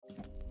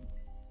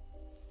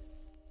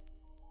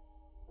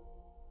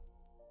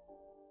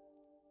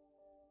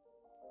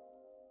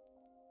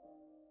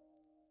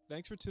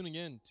Thanks for tuning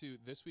in to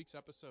this week's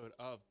episode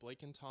of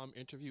Blake and Tom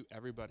Interview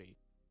Everybody.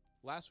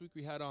 Last week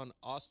we had on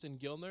Luke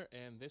Gilner,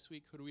 and this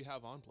week who do we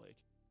have on, Blake?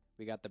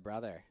 We got the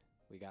brother.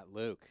 We got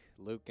Luke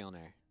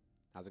Gilner.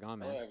 How's it going,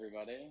 man? Hello,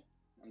 everybody.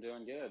 I'm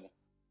doing good.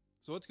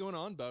 So what's going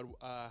on, bud?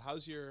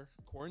 How's your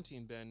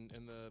quarantine been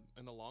in the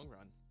long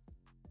run?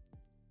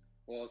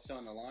 Well, so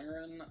in the long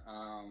run,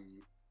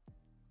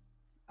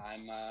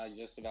 I'm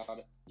just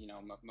about,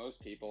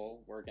 most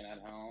people working at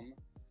home.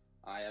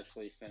 I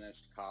actually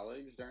finished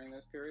college during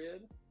this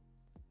period.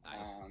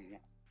 Nice.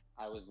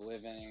 I was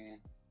living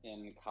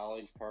in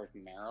College Park,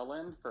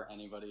 Maryland, for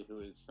anybody who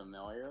is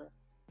familiar.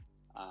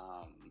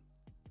 I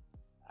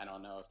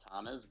don't know if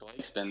Tom is.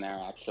 Blake's been there,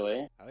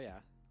 actually. Oh, yeah.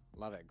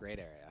 Love it. Great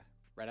area.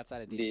 Right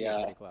outside of D.C.,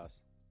 pretty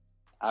close.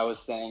 I was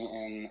staying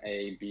in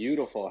a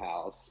beautiful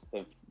house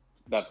that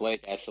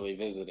Blake actually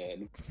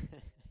visited.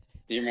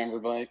 Do you remember,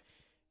 Blake?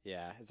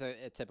 Yeah, it's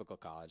a typical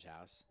college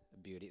house.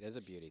 There's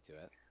a beauty to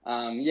it.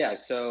 Yeah,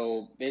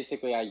 so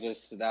basically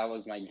that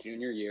was my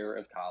junior year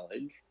of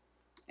college.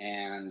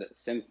 And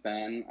since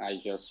then, I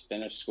just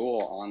finished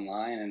school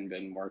online and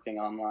been working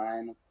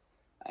online.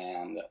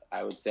 And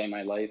I would say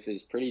my life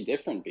is pretty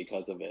different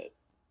because of it.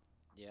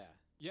 Yeah.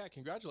 Yeah,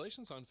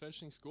 congratulations on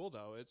finishing school,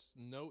 though. It's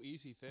no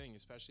easy thing,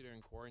 especially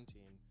during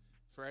quarantine,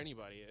 for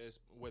anybody, is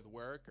with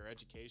work or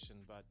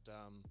education. But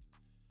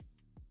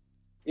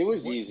it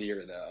was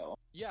easier, though.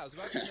 Yeah, I was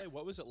about to say,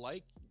 what was it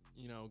like,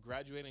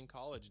 graduating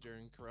college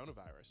during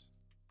coronavirus?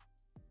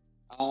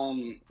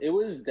 It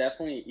was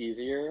definitely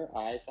easier,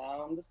 I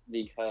found,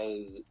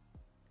 because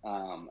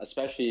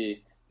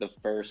especially the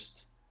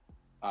first.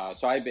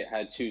 So I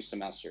had 2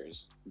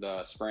 semesters,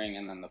 the spring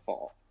and then the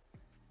fall.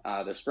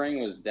 The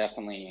spring was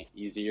definitely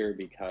easier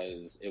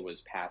because it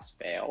was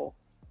pass-fail.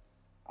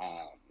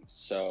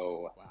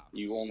 So Wow.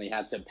 You only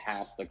had to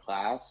pass the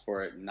class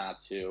for it not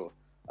to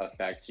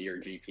affect your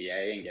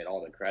GPA and get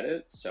all the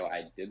credit. So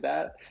I did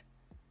that,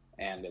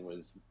 and it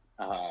was,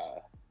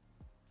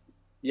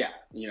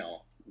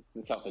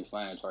 it's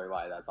self-explanatory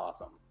why that's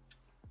awesome.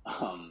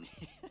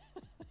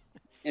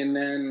 And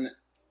then,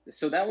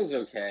 so that was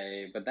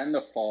okay, but then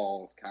the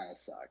fall kind of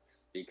sucked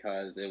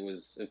because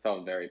it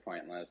felt very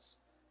pointless,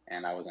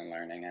 and I wasn't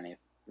learning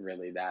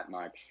really that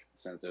much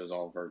since it was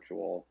all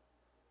virtual.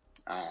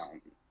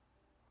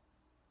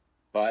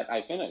 But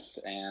I finished,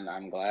 and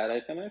I'm glad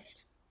I finished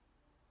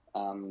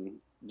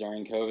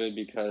during COVID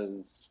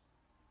because,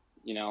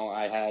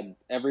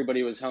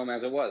 everybody was home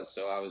as it was,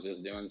 so I was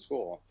just doing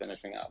school,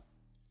 finishing up.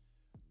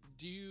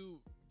 Do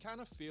you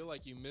kind of feel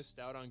like you missed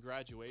out on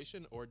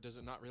graduation, or does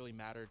it not really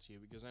matter to you?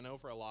 Because I know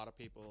for a lot of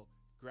people,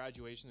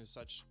 graduation is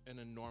such an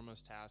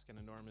enormous task, an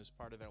enormous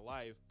part of their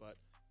life, but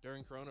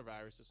during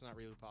coronavirus, it's not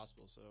really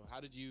possible. So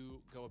how did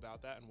you go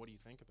about that, and what do you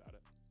think about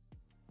it?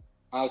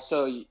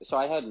 So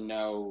I had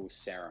no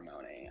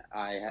ceremony.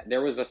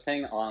 There was a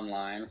thing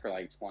online for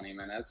like 20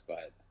 minutes,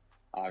 but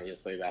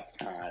obviously that's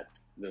not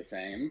the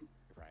same.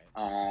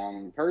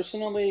 Right.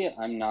 Personally,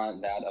 I'm not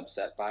that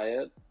upset by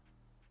it.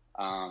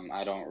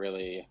 I don't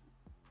really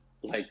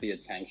like the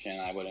attention.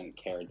 I wouldn't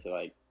care to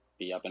like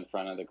be up in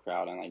front of the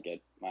crowd and like get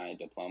my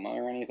diploma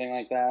or anything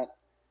like that.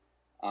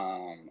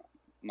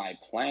 My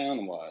plan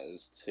I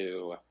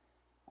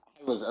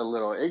was a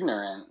little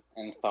ignorant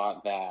and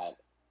thought that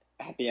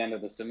at the end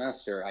of the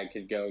semester I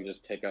could go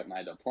just pick up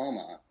my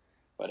diploma,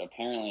 but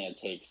apparently it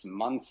takes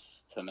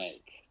months to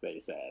make, they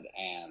said,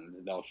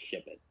 and they'll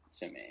ship it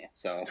to me.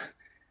 So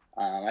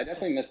I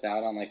definitely missed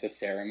out on like the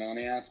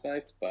ceremony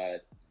aspect,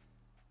 but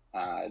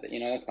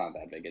that's not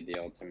that big a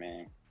deal to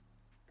me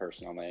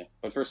personally,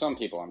 but for some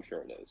people I'm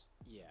sure it is.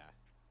 Yeah,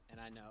 and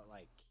I know,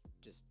 like,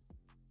 just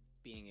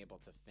being able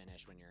to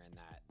finish when you're in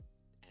that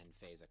end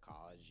phase of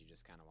college, you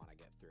just kind of want to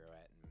get through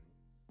it and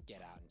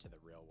get out into the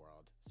real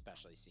world,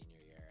 especially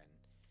senior year,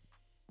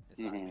 and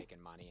start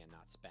making money and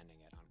not spending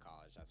it on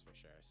college, that's for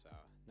sure. So,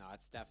 no,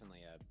 it's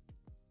definitely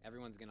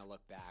everyone's going to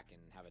look back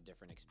and have a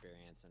different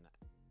experience, and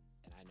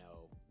I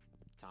know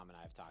Tom and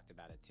I have talked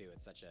about it too.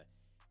 It's such a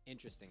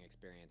interesting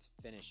experience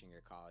finishing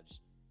your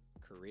college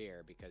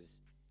career because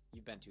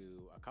you've been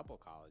to a couple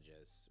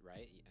colleges,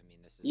 right? I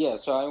mean, this is... Yeah,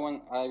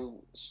 so I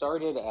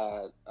started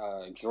at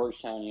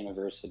Georgetown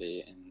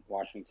University in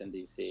Washington,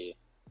 D.C.,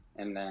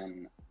 and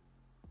then,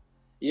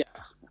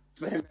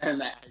 and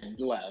then I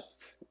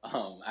left.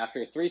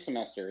 After 3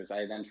 semesters,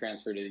 I then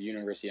transferred to the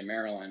University of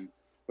Maryland,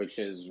 which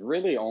is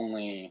really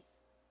only,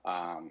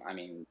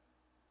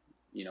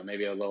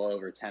 maybe a little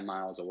over 10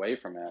 miles away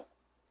from it.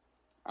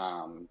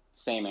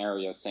 Same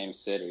area, same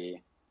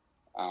city,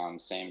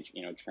 same,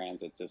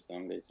 transit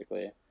system,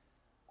 basically.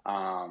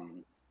 But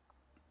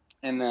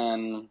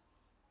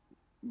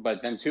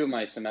then 2 of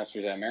my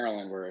semesters at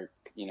Maryland were,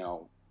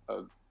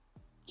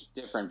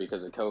 different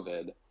because of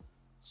COVID.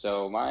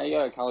 So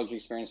my college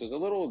experience was a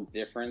little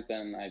different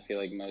than I feel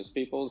like most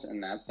people's in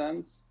that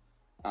sense.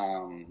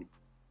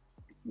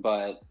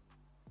 But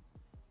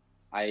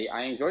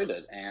I enjoyed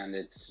it, and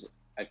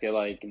I feel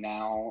like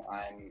now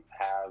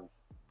have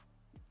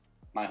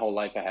my whole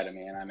life ahead of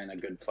me, and I'm in a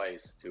good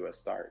place to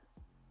start.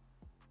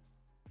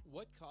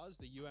 what caused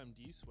the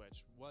UMD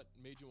switch? What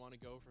made you want to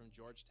go from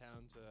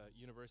Georgetown to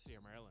University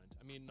of Maryland?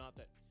 I mean, not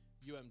that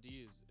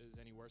UMD is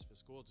any worse of a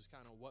school, just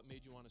kind of what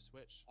made you want to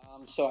switch?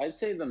 So I'd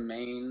say the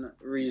main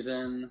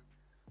reason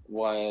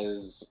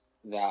was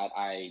that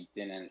I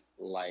didn't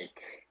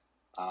like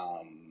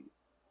um,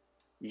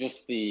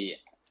 just the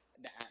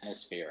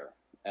atmosphere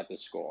at the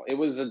school. It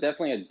was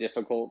definitely a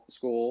difficult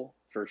school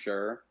for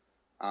sure.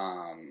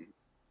 Um,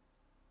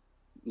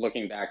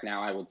 Looking back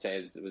now, I would say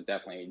it was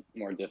definitely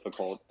more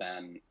difficult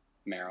than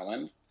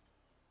Maryland.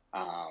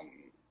 Um,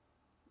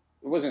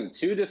 it wasn't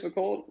too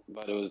difficult,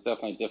 but it was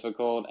definitely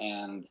difficult,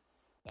 and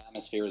the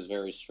atmosphere was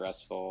very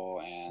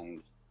stressful.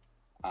 And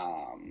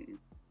um,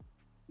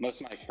 most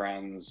of my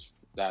friends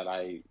that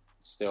I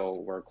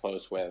still were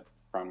close with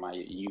from my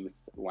youth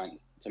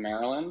went to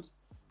Maryland.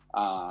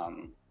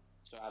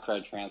 So after I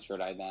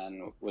transferred, I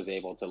then was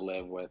able to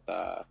live with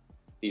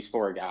these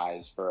four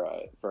guys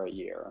for a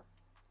year.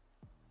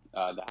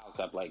 The house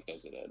that Blake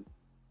visited.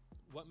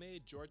 What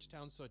made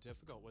Georgetown so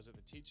difficult? Was it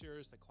the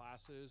teachers, the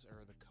classes,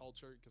 or the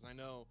culture? Because I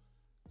know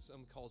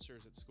some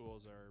cultures at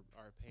schools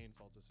are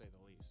painful to say the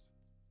least.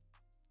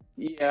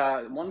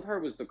 Yeah, one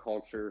part was the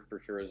culture for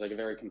sure. It was like a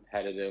very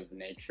competitive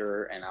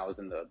nature, and I was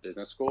in the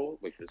business school,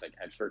 which was like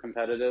extra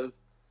competitive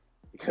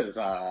because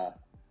a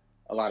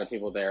lot of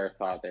people there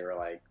thought they were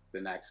like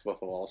the next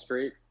Wolf of Wall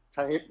Street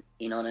type.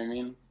 You know what I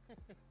mean?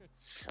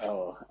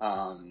 So,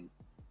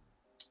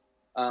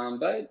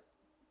 but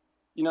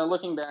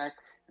looking back,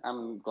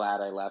 I'm glad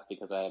I left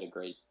because I had a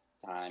great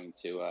time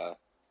to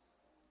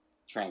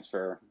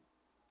transfer.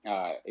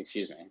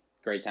 Excuse me,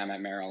 great time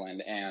at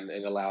Maryland, and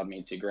it allowed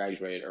me to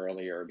graduate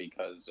earlier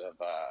because of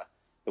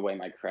the way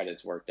my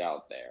credits worked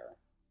out there.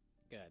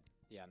 Good.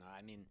 Yeah, no,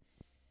 I mean,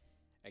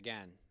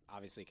 again,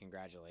 obviously,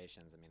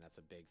 congratulations. I mean, that's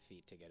a big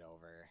feat to get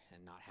over,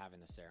 and not having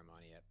the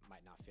ceremony, it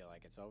might not feel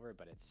like it's over,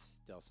 but it's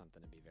still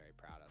something to be very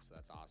proud of, so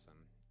that's awesome.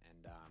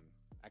 And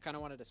I kind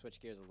of wanted to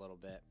switch gears a little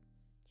bit,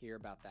 hear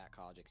about that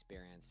college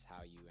experience,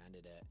 how you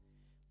ended it,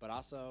 but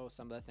also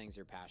some of the things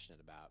you're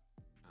passionate about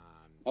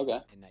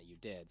Okay. and that you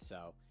did.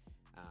 So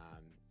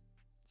um,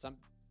 some,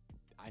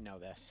 I know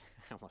this.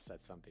 I almost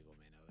said some people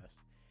may know this.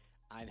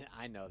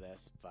 I know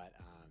this, but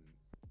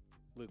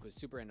Luke was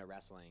super into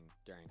wrestling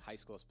during high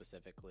school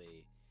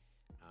specifically.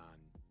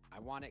 I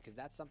want it because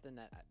that's something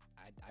that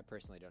I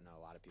personally don't know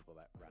a lot of people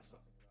that wrestle.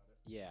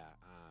 Yeah.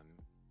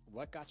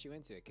 What got you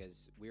into it?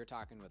 Because we were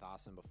talking with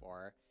Austin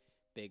before,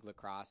 big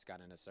lacrosse, got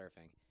into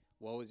surfing.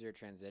 What was your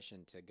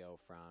transition to go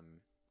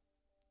from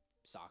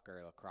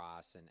soccer,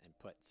 lacrosse, and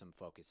put some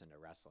focus into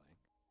wrestling?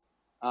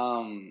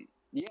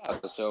 Yeah,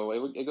 so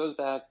it goes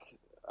back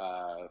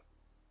uh,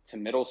 to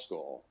middle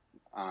school.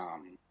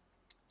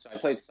 So I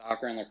played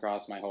soccer and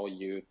lacrosse my whole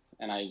youth,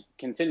 and I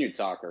continued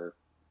soccer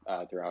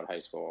throughout high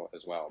school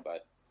as well.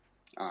 But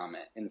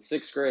in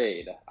sixth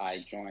grade,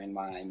 I joined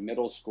my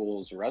middle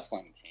school's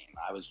wrestling team.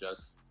 I was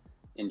just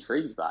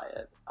intrigued by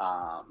it,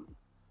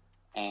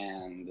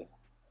 and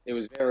it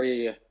was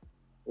very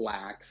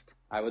laxed,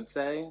 I would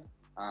say.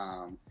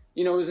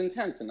 It was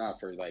intense enough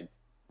for like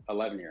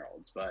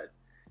 11-year-olds, but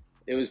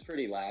it was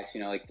pretty lax.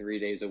 Like 3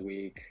 days a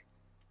week,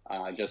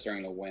 just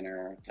during the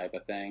winter type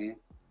of thing.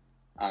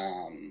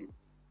 Um,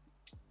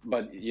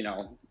 but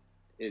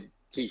it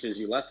teaches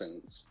you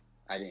lessons.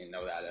 I didn't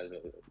know that as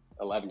a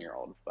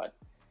 11-year-old, but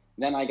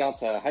then I got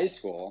to high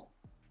school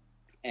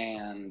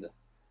and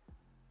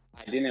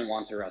I didn't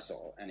want to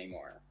wrestle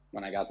anymore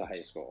when I got to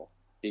high school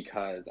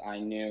because I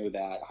knew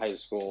that high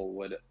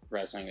school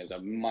wrestling is a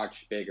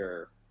much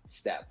bigger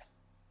step.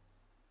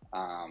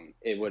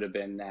 It would have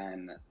been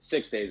then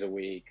 6 days a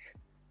week,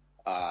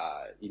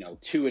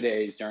 2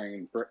 days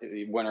during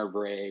winter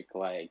break,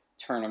 like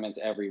tournaments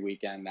every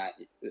weekend. That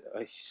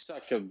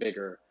such a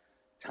bigger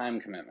time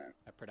commitment.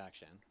 A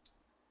production.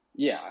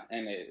 Yeah,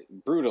 and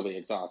brutally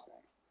exhausting.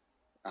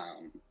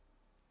 Um,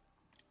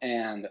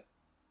 and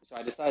so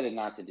I decided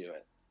not to do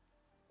it.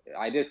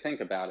 I did think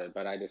about it,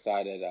 but I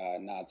decided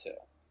not to.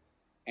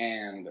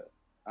 And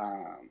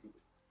um,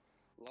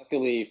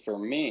 luckily for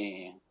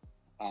me,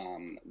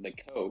 the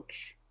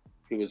coach,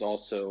 who was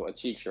also a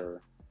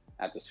teacher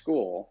at the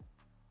school,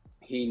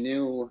 he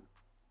knew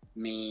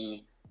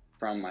me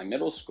from my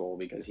middle school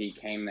because he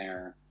came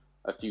there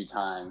a few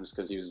times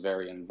because he was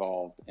very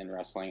involved in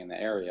wrestling in the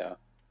area.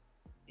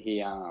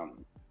 He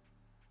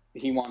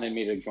wanted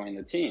me to join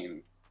the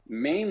team,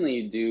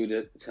 mainly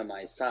due to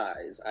my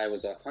size. I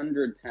was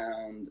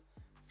 100-pound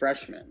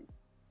freshman,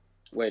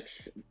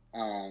 which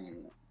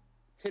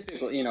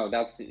typically,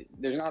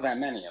 there's not that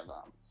many of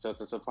them, so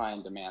it's a supply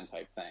and demand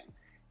type thing.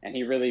 And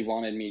he really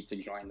wanted me to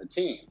join the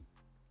team.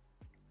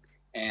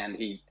 And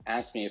he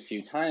asked me a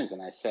few times,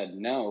 and I said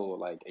no,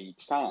 like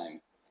each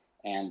time.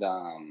 And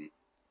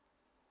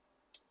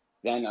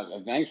then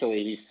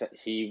eventually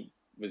he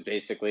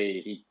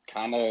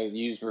kind of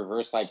used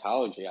reverse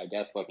psychology, I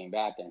guess, looking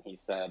back, and he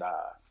said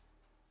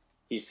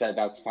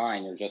that's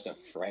fine, you're just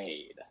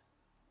afraid.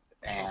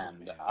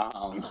 And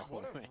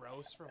What a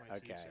roast from my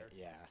Okay, teacher.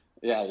 yeah.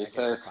 Yeah, he That gets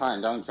said the it's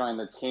fine. fire Don't going. join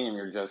the team.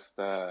 You're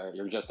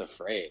just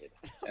afraid.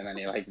 And then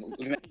he like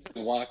he just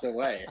walked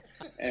away.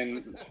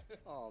 And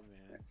Oh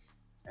man.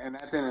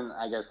 that didn't,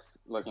 I guess,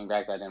 looking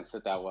back, that didn't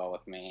sit that well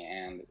with me,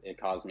 and it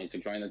caused me to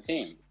join the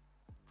team.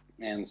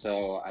 And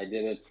so I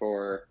did it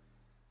for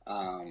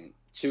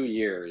 2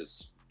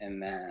 years,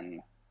 and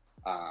then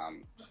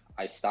um,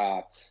 I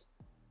stopped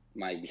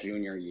my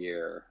junior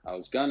year. I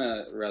was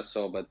gonna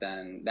wrestle, but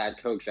then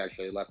that coach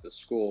actually left the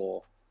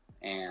school,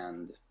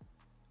 and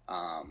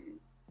um,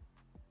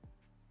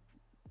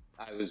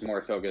 I was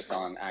more focused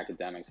on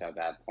academics at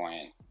that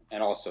point,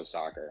 and also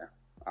soccer.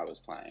 I was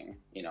playing,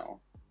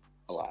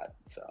 a lot.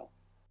 So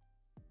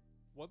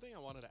One thing I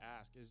wanted to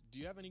ask is, do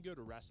you have any good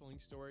wrestling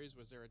stories?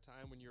 Was there a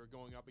time when you were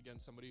going up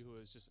against somebody who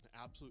was just an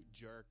absolute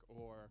jerk,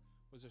 or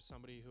was there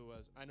somebody who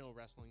was, I know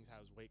wrestling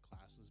has weight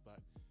classes, but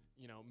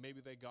maybe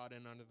they got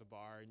in under the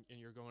bar and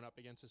you're going up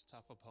against this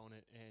tough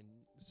opponent and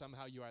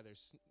somehow you either,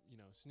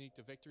 sneaked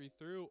a victory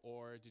through,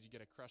 or did you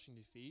get a crushing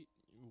defeat?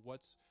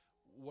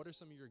 What are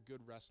some of your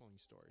good wrestling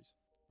stories?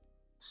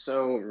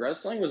 So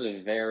wrestling was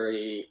a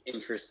very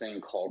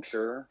interesting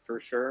culture for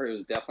sure. It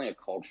was definitely a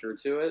culture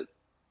to it.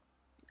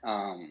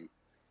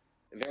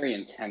 A very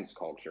intense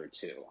culture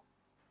too.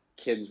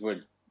 Kids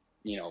would,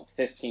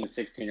 15,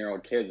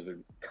 16-year-old kids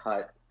would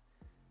cut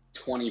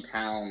 20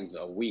 pounds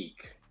a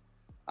week.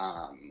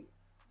 Um,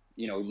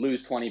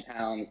 lose 20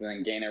 pounds,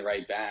 then gain it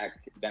right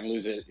back, then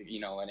lose it, you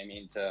know what I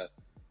mean?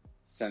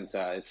 Since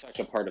it's such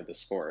a part of the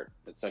sport,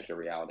 it's such a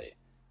reality.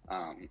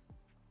 Um,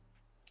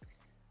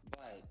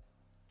 but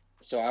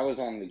so I was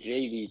on the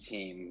JV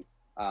team.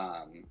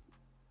 Um,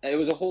 it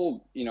was a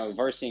whole,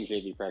 varsity and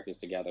JV practice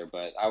together,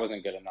 but I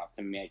wasn't good enough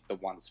to make the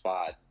one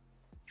spot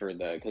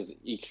because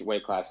each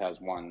weight class has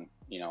one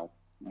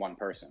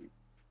person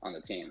on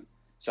the team.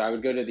 So I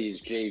would go to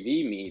these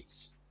JV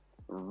meets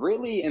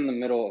really in the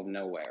middle of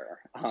nowhere.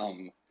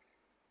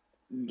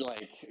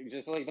 Like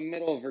just like the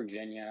middle of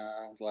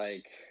Virginia,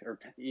 like, or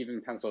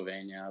even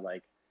Pennsylvania,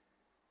 like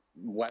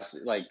west,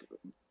 like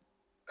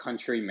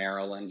country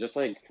Maryland, just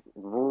like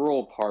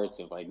rural parts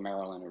of like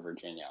Maryland or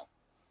Virginia.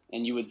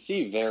 And you would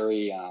see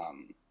very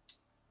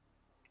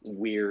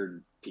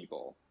weird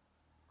people,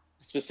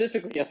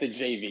 specifically at the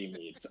JV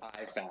meets.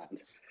 I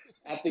found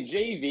at the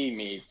JV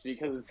meets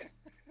because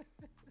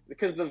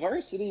the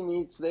varsity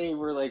meets, they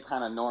were like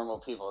kind of normal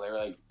people. They were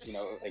like,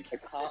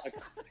 like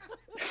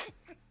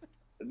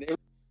they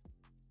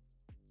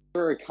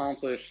were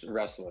accomplished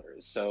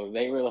wrestlers, so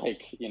they were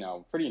like,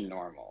 pretty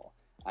normal.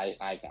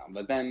 I found,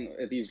 but then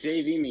at these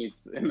JV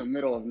meets in the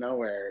middle of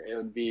nowhere, it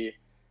would be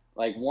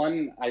like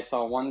I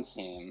saw one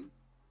team.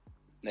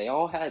 They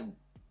all had,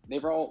 they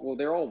were all well,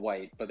 they're all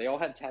white, but they all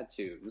had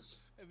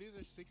tattoos, And these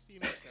are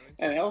 16 and and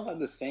 17 they year all had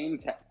the olds. same.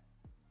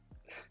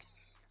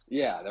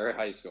 Yeah, they're at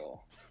high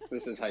school.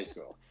 This is high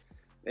school.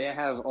 They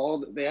have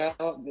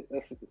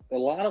a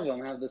lot of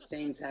them have the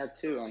same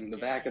tattoo Sounds on like the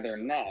back of gang. their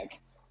neck.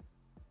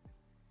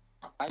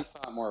 I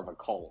thought more of a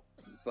cult,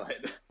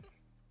 but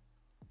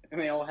and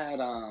they all had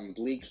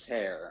bleached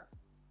hair.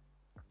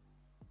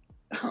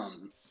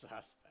 Um,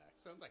 Suspect.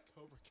 Sounds like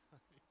Cobra Kai.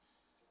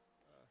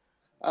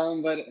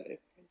 but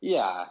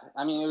yeah,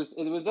 I mean it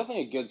was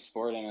definitely a good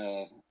sport,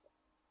 and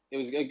it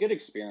was a good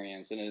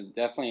experience, and it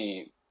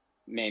definitely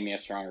made me a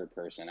stronger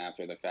person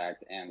after the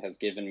fact, and has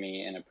given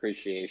me an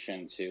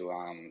appreciation to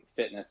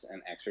fitness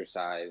and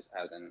exercise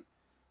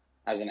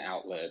as an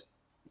outlet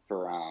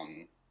for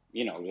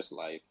just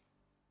life.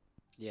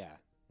 Yeah.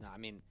 No, I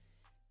mean,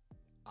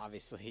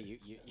 obviously,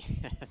 you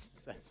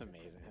that's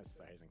amazing. That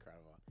story's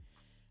incredible.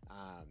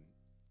 Um,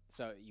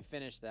 so you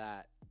finish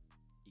that,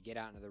 you get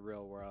out into the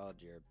real world.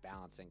 You're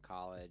balancing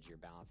college, you're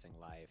balancing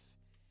life,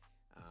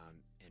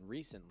 and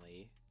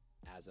recently,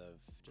 as of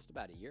just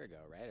about a year ago,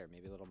 right, or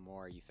maybe a little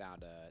more, you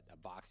found a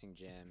boxing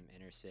gym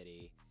inner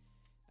city.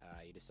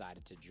 You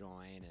decided to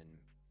join, and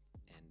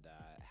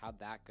how'd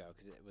that go?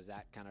 Because was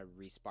that kind of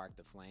re-sparked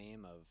the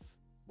flame of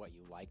what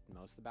you liked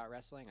most about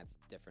wrestling? It's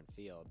a different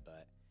field,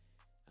 but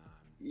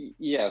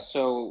Yeah.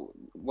 So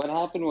what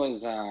happened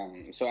was,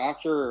 so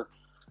after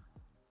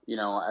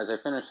as I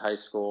finished high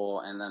school,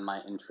 and then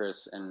my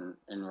interest in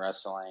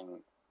wrestling,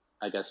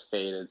 I guess,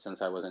 faded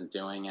since I wasn't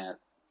doing it.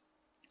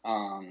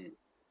 Um,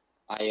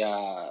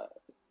 I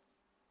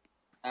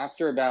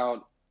After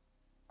about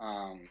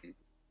um,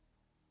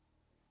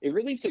 it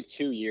really took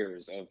 2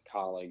 years of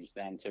college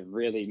then to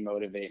really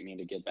motivate me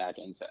to get back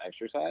into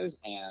exercise.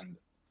 And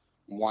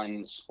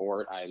one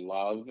sport I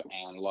love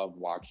and love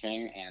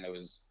watching, and it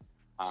was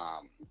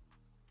um,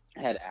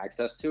 had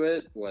access to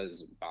it,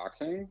 was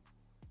boxing.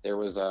 There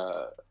was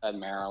a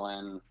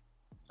Maryland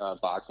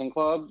boxing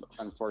club.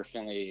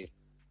 Unfortunately,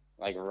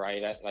 like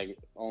right at like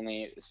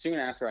only soon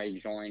after I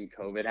joined,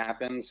 COVID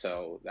happened,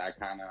 so that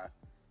kind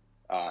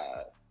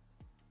of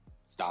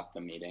stopped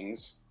the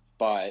meetings.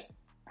 But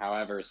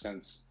however,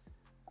 since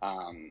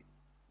um,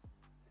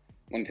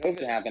 when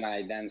COVID happened,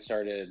 I then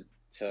started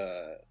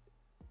to,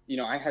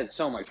 I had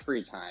so much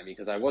free time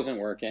because I wasn't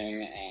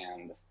working,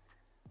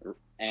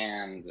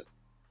 and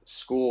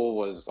school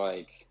was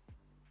like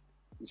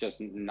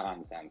just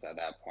nonsense at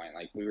that point.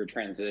 Like we were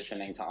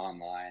transitioning to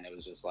online. It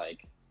was just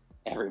like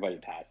everybody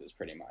passes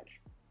pretty much.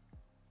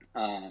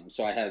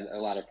 So I had a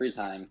lot of free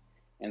time,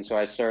 and so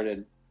I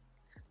started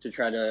to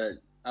try to.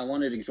 I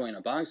wanted to join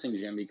a boxing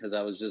gym because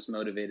I was just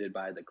motivated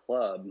by the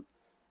club.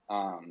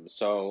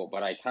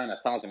 But I kind of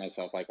thought to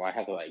myself, like, well, I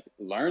have to like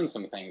learn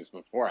some things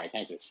before. I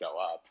can't just show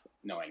up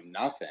knowing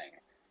nothing.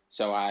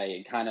 So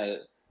I kind of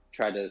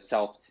tried to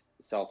self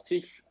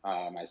teach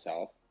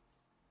myself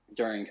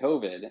during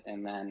COVID,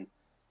 and then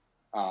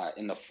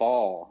in the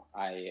fall,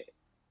 I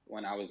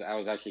was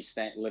actually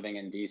living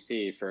in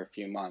DC for a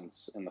few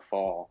months in the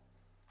fall.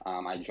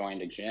 I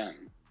joined a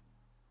gym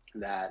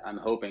that I'm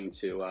hoping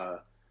to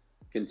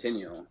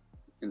continue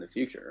in the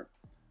future.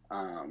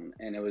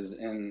 And it was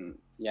in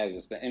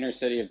just the inner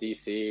city of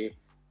DC,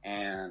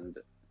 and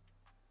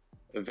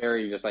a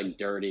very just like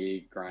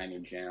dirty, grimy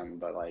gym,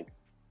 but like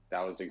that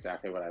was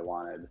exactly what I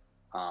wanted.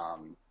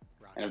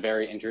 And a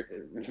very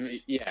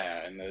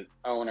yeah, and the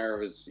owner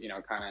was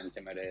kind of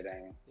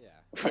intimidating. Yeah.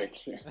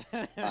 Which,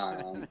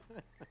 um,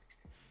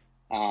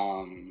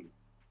 um,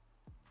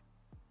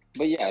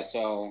 but yeah,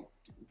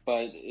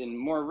 but in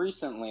more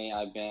recently,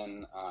 I've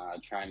been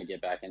trying to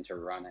get back into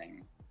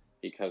running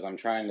because I'm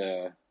trying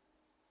to,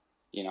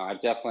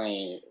 I've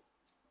definitely,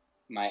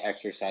 my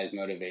exercise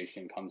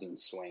motivation comes in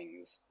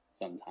swings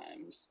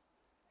sometimes.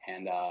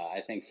 And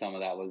I think some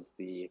of that was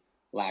the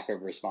lack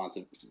of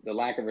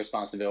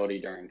responsibility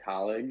during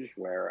college,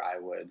 where I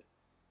would,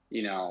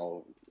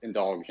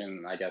 indulge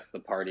in, I guess, the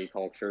party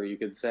culture, you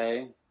could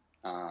say.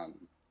 Um,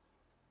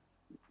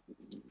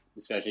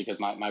 Especially because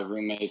my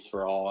roommates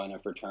were all in a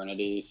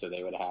fraternity, so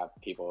they would have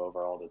people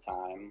over all the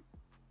time.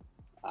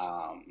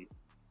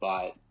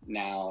 But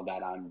now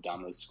that I'm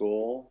done with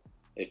school,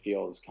 it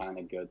feels kind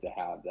of good to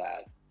have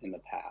that in the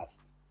past.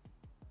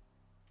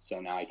 So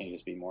now I can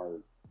just be more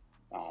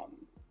um,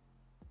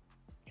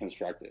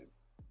 constructive.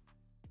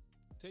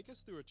 Take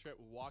us through a trip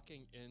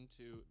walking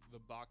into the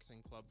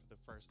boxing club for the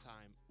first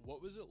time.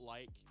 What was it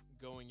like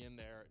going in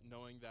there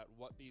knowing that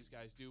what these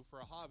guys do for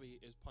a hobby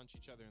is punch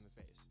each other in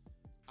the face?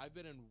 I've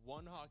been in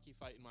one hockey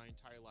fight in my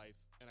entire life,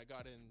 and I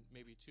got in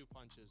maybe 2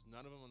 punches,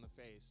 none of them on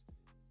the face,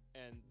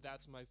 and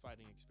that's my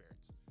fighting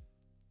experience.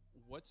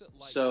 What's it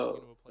like going So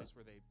into a place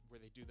where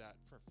they do that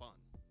for fun?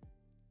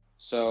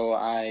 so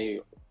I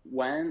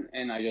went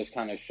and I just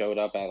kind of showed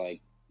up at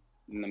like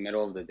in the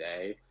middle of the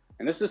day,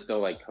 and this is still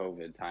like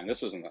COVID time.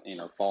 This was in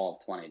the fall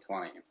of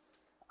 2020.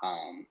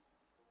 Um,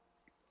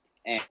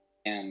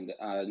 and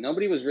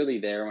nobody was really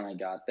there when I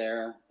got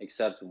there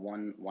except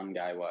one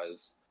guy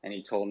was, and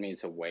he told me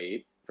to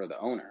wait for the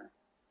owner,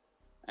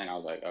 and I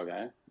was like,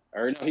 okay.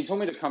 Or no, he told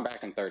me to come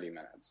back in 30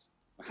 minutes.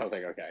 I was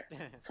like, okay.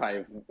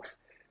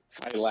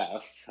 So I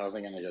left. I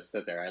wasn't gonna just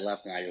sit there. I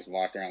left and I just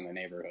walked around the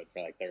neighborhood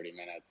for like 30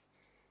 minutes,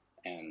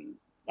 and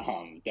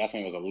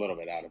definitely was a little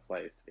bit out of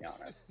place, to be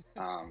honest.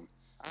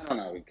 I don't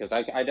know, because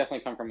I definitely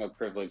come from a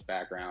privileged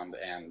background,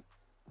 and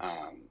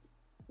um,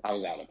 I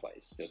was out of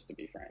place, just to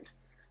be frank.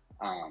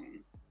 Um,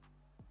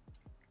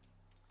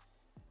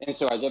 and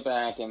so I get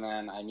back, and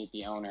then I meet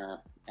the owner,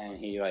 and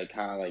he like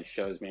kind of like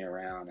shows me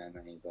around, and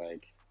then he's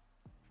like,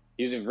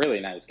 he was a really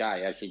nice guy.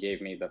 He actually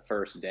gave me the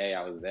first day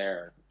I was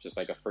there just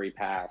like a free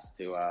pass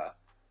to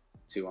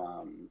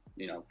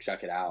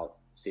check it out,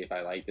 see if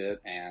I liked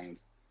it, and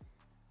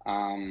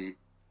um,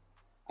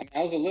 I mean, I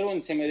was a little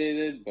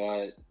intimidated,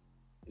 but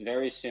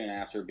very soon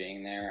after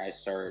being there, I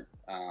start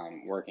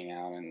working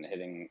out and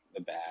hitting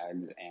the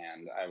bags,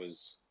 and I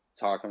was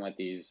talking with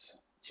these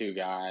two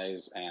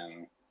guys,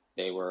 and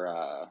they were,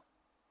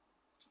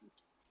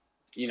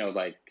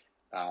 like,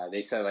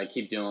 they said like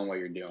keep doing what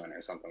you're doing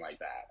or something like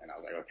that, and I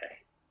was like,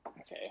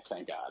 okay,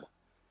 thank God,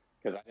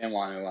 because I didn't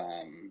want to.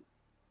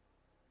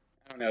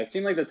 I don't know. It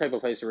seemed like the type of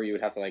place where you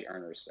would have to like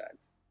earn respect.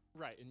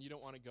 Right, and you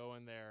don't want to go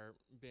in there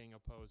being a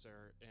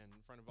poser in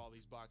front of all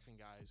these boxing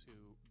guys who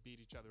beat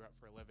each other up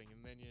for a living,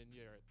 and then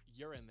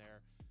you're in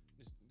there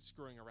just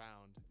screwing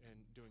around and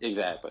doing stupid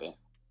Exactly. things.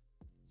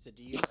 So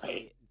do you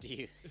Right.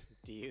 see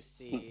do you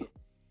see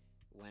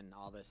when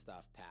all this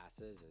stuff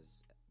passes,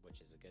 is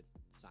which is a good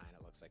sign,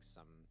 it looks like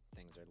some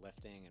things are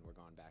lifting and we're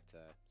going back to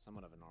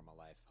somewhat of a normal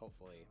life,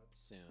 hopefully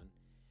soon.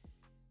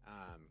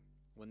 Um,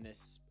 when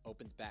this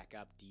opens back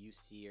up, do you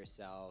see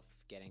yourself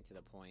getting to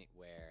the point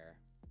where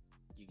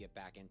you get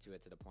back into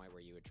it to the point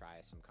where you would try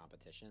some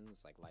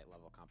competitions, like light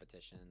level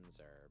competitions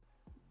or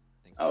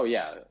things like Oh that?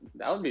 yeah,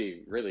 that would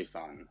be really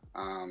fun.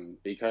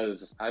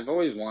 Because I've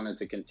always wanted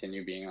to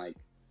continue being like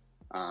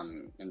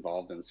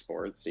involved in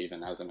sports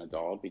even as an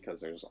adult because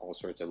there's all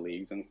sorts of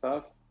leagues and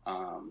stuff.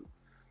 Um,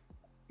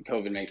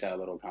 COVID makes that a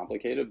little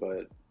complicated,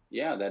 but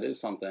yeah, that is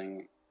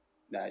something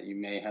that you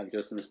may have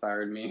just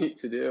inspired me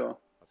to do.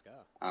 Let's go.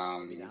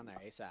 We'll be Um, down there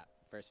ASAP.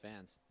 First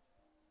fans.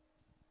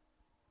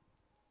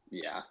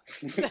 yeah.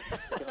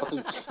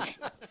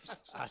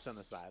 Us on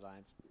the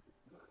sidelines.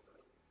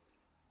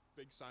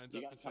 Big signs You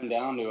up got that to say come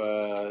down "We to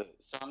need you."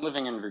 So I'm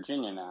living in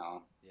Virginia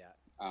now. Yeah.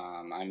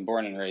 I'm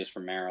born and raised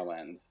from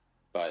Maryland,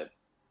 but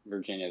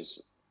Virginia's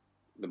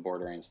the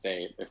bordering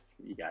state, if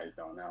you guys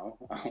don't know.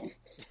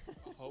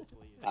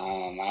 Hopefully you do.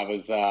 I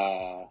was,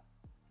 I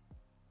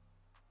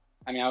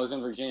was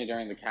in Virginia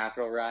during the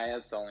Capitol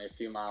riots, only a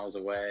few miles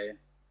away.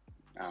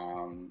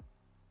 Um,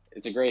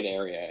 it's a great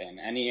area, and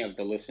any of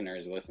the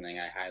listeners listening,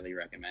 I highly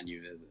recommend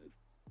you visit.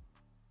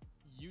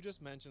 You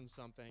just mentioned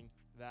something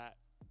that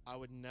I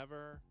would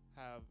never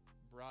have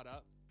brought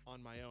up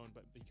on my own,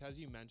 but because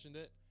you mentioned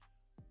it,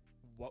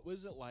 what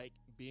was it like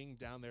being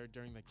down there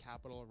during the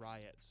Capitol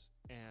riots,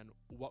 and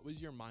what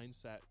was your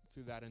mindset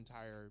through that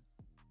entire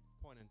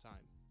point in time?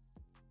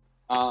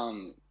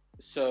 Um,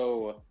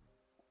 so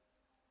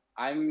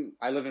I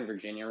live in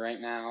Virginia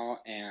right now,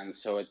 and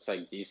so it's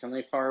like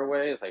decently far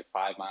away. It's like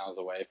 5 miles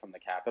away from the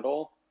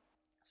Capitol.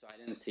 So I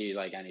didn't see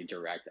like any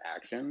direct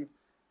action.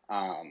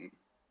 Um,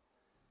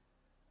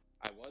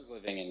 I was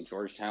living in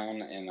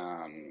Georgetown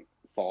in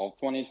fall of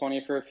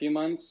 2020 for a few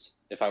months.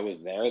 If I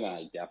was there, then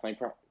I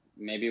definitely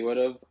maybe would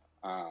have.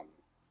 Um,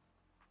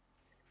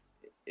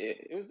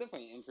 it was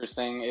definitely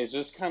interesting. It's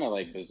just kind of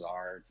like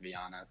bizarre, to be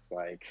honest.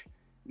 Like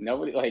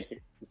nobody,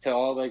 like to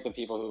all like the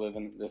people who live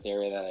in this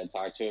area that I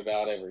talked to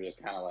about it, were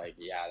just kind of like,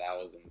 yeah,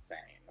 that was insane.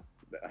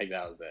 Like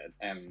that was it.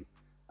 And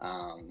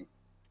um,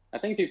 I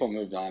think people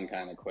moved on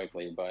kind of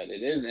quickly, but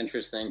it is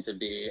interesting to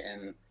be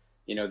in,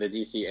 the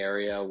DC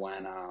area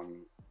when,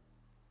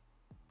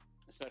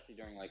 especially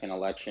during like an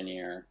election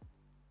year.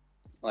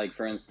 Like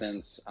for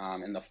instance,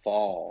 in the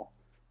fall,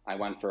 I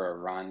went for a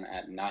run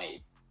at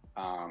night,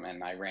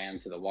 and I ran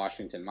to the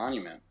Washington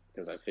Monument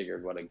because I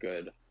figured what a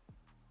good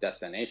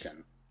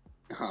destination.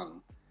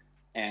 Um,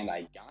 and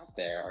I got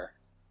there,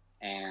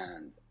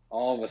 and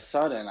all of a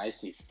sudden I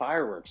see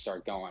fireworks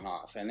start going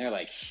off, and they're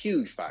like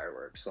huge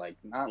fireworks, like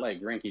not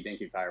like rinky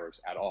dinky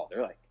fireworks at all.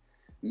 They're like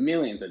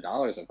millions of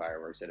dollars of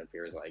fireworks, it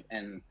appears like.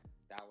 And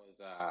that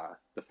was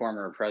the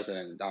former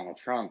president Donald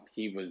Trump.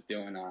 He was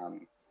doing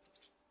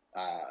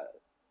uh,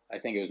 I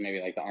think it was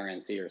maybe like the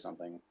RNC or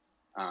something.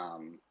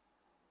 Um,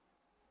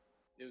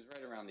 it was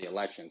right around the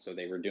election, so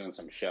they were doing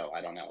some show.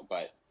 I don't know,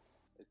 but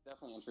it's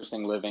definitely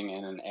interesting living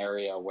in an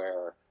area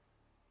where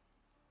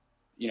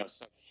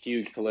such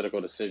huge political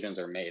decisions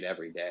are made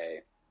every day.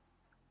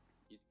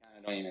 You kind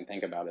of don't even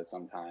think about it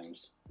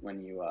sometimes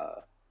when you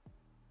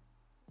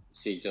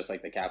see just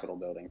like the Capitol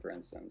building, for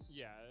instance.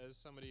 Yeah, as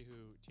somebody who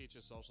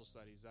teaches social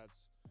studies,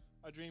 that's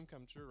a dream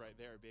come true right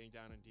there, being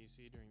down in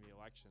DC during the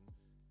election.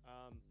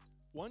 Um,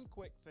 One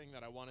quick thing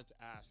that I wanted to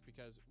ask,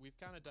 because we've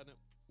kind of done it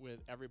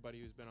with everybody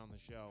who's been on the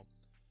show.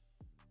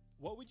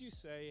 What would you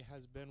say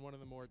has been one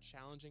of the more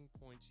challenging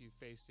points you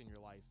faced in your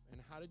life,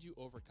 and how did you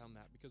overcome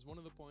that? Because one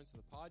of the points of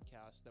the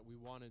podcast that we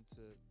wanted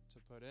to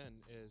put in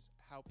is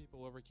how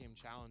people overcame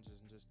challenges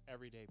and just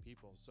everyday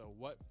people. So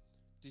what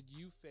did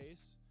you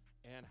face,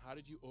 and how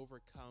did you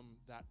overcome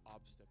that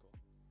obstacle?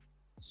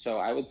 So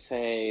I would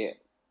say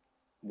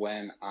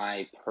when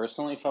I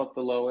personally felt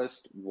the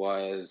lowest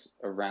was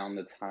around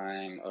the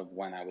time of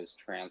when I was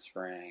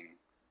transferring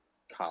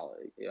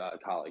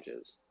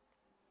colleges.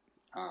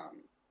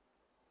 Um,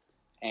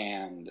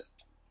 and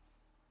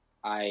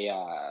I'm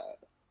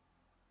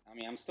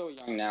still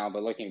young now,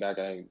 but looking back,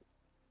 I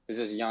was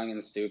just young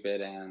and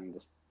stupid, and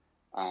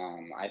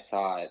I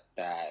thought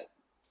that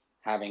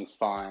having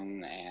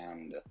fun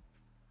and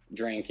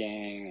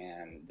drinking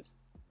and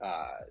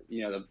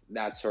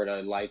that sort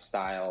of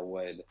lifestyle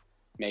would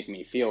make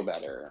me feel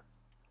better,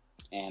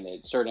 and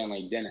it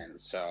certainly didn't.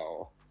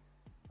 So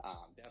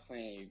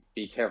definitely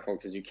be careful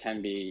because you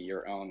can be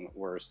your own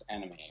worst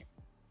enemy.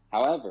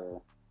 However,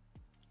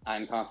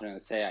 I'm confident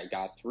to say I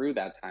got through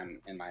that time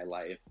in my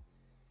life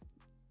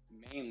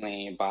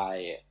mainly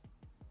by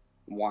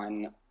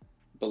one,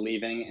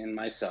 believing in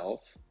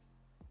myself.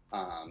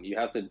 You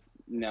have to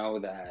know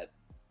that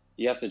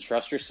you have to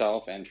trust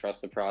yourself and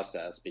trust the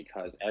process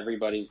because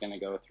everybody's going to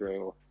go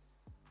through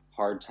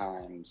hard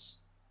times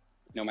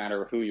no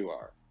matter who you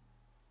are.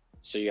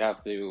 So you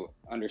have to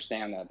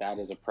understand that that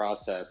is a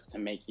process to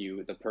make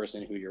you the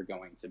person who you're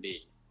going to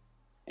be.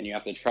 And you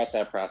have to trust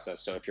that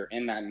process. So if you're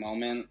in that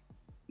moment,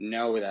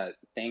 know that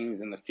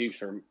things in the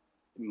future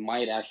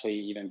might actually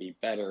even be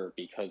better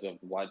because of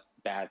what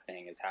bad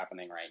thing is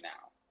happening right now.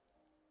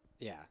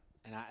 Yeah,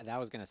 and that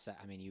was gonna say.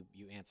 I mean, you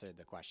answered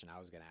the question I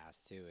was gonna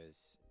ask too.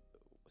 Is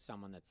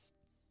someone that's,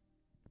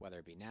 whether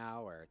it be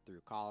now or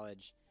through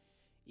college,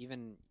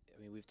 even,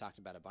 I mean, we've talked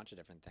about a bunch of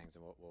different things,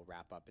 and we'll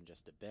wrap up in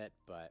just a bit.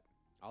 But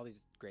all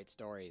these great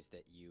stories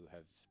that you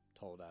have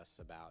told us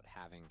about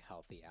having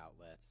healthy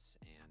outlets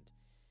and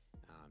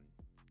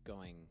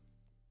going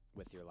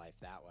with your life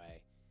that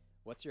way.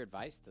 What's your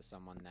advice to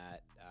someone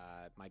that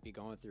might be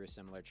going through a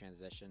similar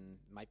transition?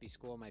 Might be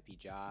school, might be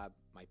job,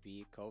 might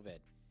be COVID.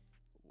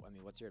 I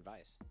mean, what's your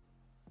advice?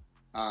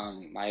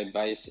 My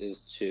advice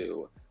is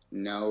to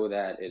know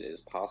that it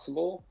is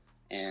possible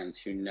and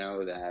to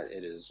know that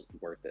it is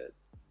worth it.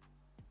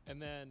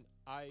 And then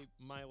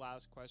my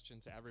last question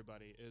to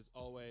everybody is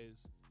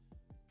always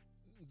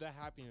the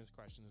happiness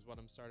question, is what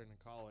I'm starting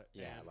to call it.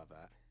 Yeah, And I love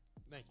that.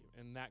 thank you.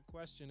 And that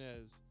question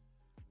is,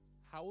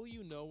 how will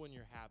you know when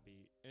you're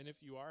happy? And if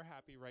you are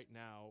happy right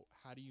now,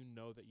 how do you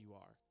know that you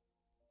are?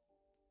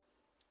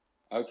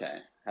 Okay,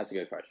 that's a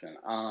good question.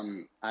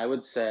 I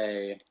would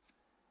say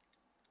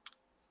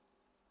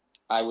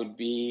I would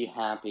be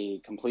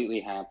happy, completely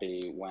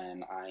happy,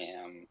 when I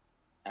am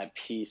at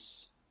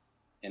peace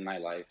in my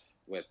life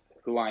with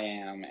who I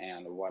am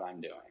and what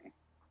I'm doing.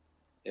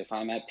 If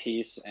I'm at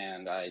peace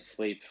and I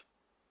sleep,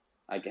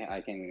 I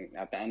can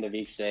at the end of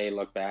each day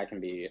look back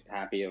and be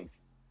happy of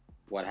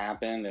what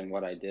happened and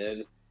what I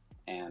did,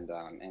 and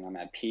I'm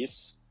at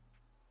peace.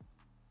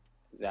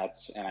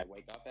 And I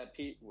wake up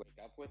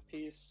with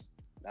peace.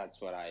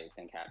 That's what I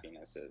think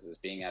happiness is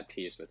being at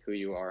peace with who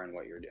you are and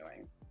what you're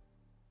doing.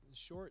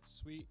 Short,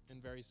 sweet,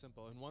 and very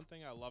simple. And one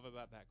thing I love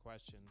about that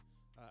question,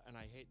 and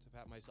I hate to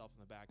pat myself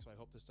in the back, so I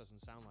hope this doesn't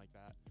sound like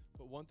that,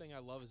 but one thing I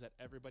love is that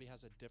everybody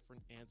has a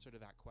different answer to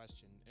that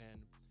question. And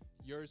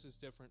yours is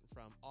different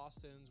from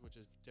Austin's, which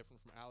is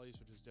different from Allie's,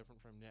 which is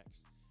different from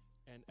Nick's.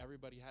 And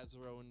everybody has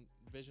their own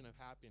vision of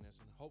happiness.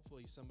 And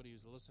hopefully somebody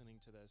who's listening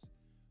to this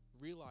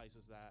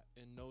realizes that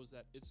and knows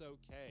that it's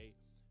okay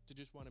to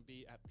just want to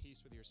be at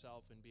peace with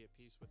yourself and be at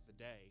peace with the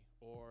day.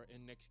 Or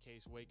in Nick's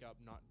case, wake up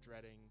not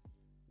dreading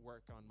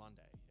work on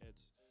Monday.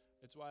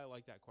 It's why I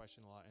like that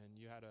question a lot, and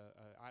you had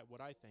what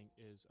I think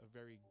is a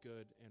very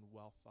good and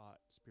well thought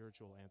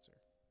spiritual answer.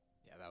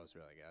 Yeah, that was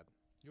really good.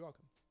 You're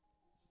welcome.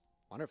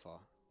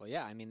 Wonderful. Well,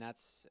 yeah, I mean,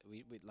 that's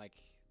we like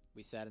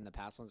we said in the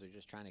past ones, we're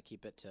just trying to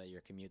keep it to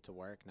your commute to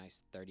work.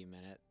 Nice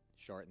 30-minute,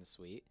 short and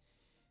sweet.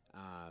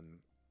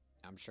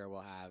 I'm sure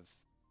we'll have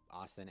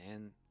Austin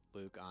and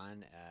Luke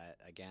on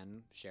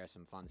again, share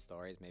some fun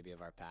stories, maybe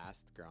of our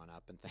past growing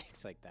up and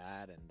things like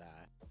that. And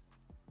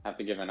Have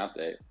to give an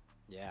update.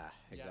 yeah,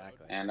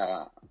 exactly. And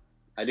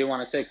I do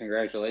want to say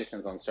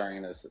congratulations on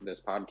starting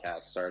this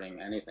podcast. Starting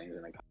anything's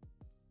in a.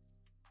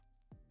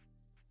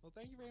 Well,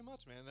 thank you very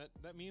much, man.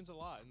 That means a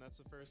lot, and that's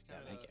the first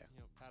kind of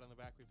pat on the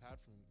back we've had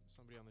from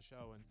somebody on the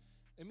show, and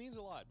it means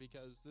a lot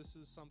because this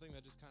is something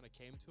that just kind of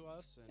came to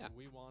us, and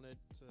we wanted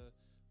to,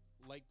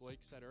 like Blake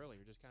said earlier,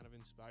 just kind of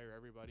inspire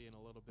everybody in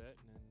a little bit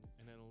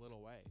and in a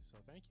little way. So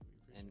thank you. We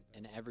appreciate that.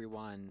 And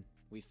everyone,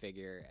 we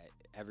figure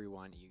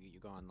everyone, you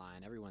go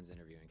online, everyone's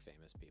interviewing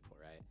famous people,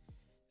 right?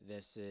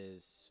 This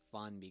is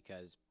fun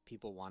because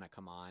people want to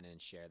come on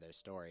and share their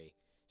story.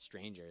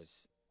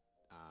 Strangers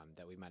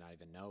that we might not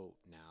even know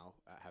now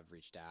have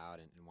reached out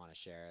and want to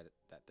share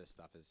that this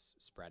stuff is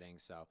spreading.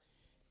 So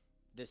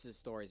this is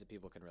stories that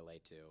people can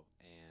relate to,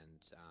 and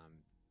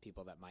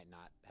people that might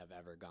not have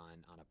ever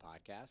gone on a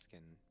podcast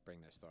can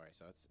bring their story.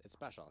 So it's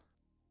special.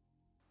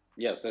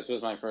 Yes, this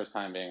was my first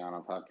time being on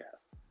a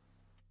podcast.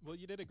 Well,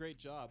 you did a great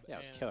job. Yeah, it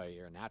was killer.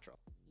 You're a natural.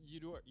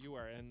 You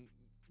are, and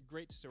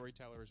great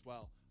storyteller as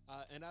well.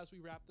 And as we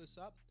wrap this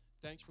up,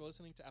 thanks for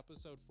listening to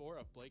episode 4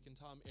 of Blake and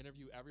Tom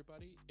Interview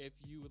Everybody. If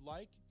you would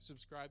like,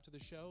 subscribe to the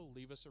show,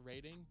 leave us a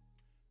rating.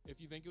 If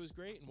you think it was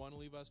great and want to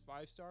leave us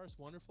 5 stars,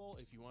 wonderful.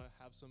 If you want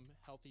to have some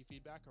healthy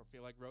feedback or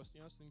feel like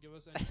roasting us, then give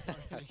us any star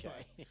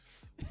anyway.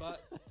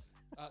 But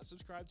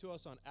subscribe to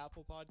us on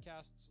Apple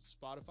Podcasts,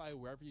 Spotify,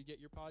 wherever you get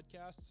your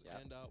podcasts,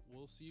 and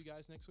we'll see you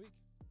guys next week.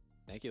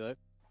 Thank you, Luke.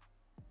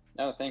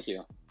 No, thank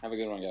you. Have a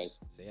good one, guys.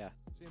 See ya.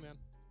 See you, man.